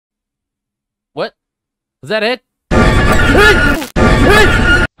Was that it?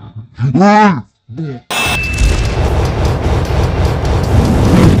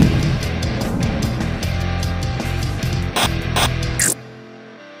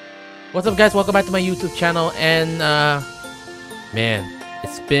 What's up, guys? Welcome back to my YouTube channel. And man,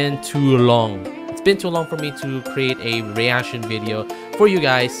 it's been too long. It's been too long for me to create a reaction video for you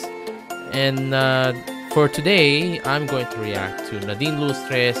guys. And for today, I'm going to react to Nadine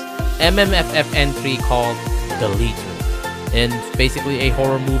Lustre's MMFF entry called Deleter. And basically a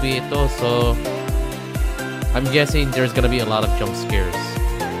horror movie ito, so I'm guessing there's gonna be a lot of jump scares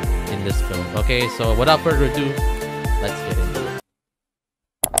in this film. Okay, so without further ado, let's get into it.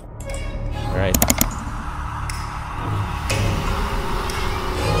 Alright.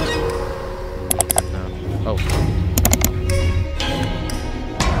 Oh.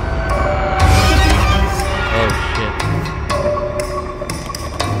 Oh shit.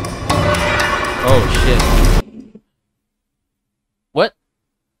 Oh shit. What?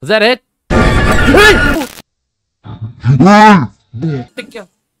 Was that it? Thank you.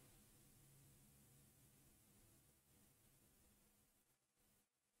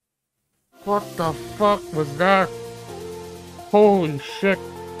 What the fuck was that? Holy shit.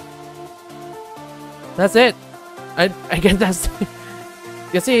 That's it. I guess that's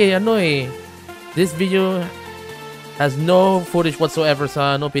kasi ano eh, this video has no footage whatsoever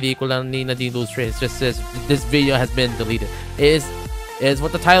sa no pelikula ni Nadine Lustre. It just says this video has been deleted. It is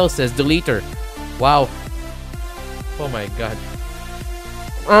what the title says, Deleter. Wow. Oh my god.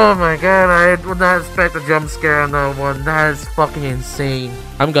 Oh my god, I would not expect a jump scare on that one. That is fucking insane.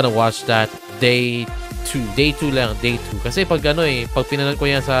 I'm gonna watch that day 2. Day 2 lang, day 2. Kasi pag ano eh, pag pinanood ko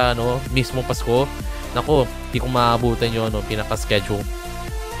yan sa ano, mismo Pasko, nako, di ko maabutan yung ano, pinaka-schedule.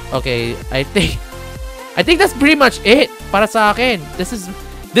 Okay, I think that's pretty much it para sa akin. This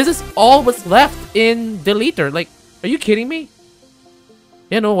is all what's left in Deleter. Like, are you kidding me?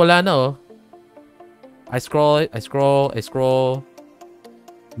 Yan oh, wala na oh. I scroll.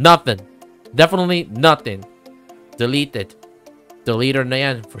 Nothing. Definitely nothing. Deleted. Deleter na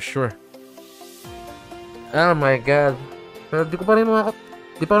yan, for sure. Oh my god. Pero di pa rin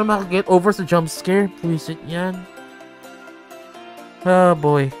maka-get over sa jump scare. Puwisit yan. Oh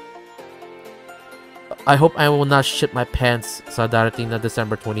boy. I hope I will not shit my pants sa darating na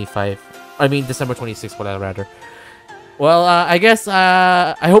December 25. I mean, December 26 pala rather. Well, I guess,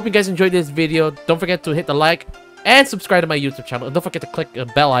 I hope you guys enjoyed this video. Don't forget to hit the like and subscribe to my YouTube channel. And don't forget to click the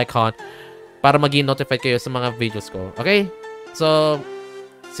bell icon para maging notified kayo sa mga videos ko. Okay? So,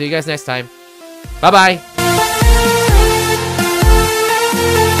 see you guys next time. Bye-bye!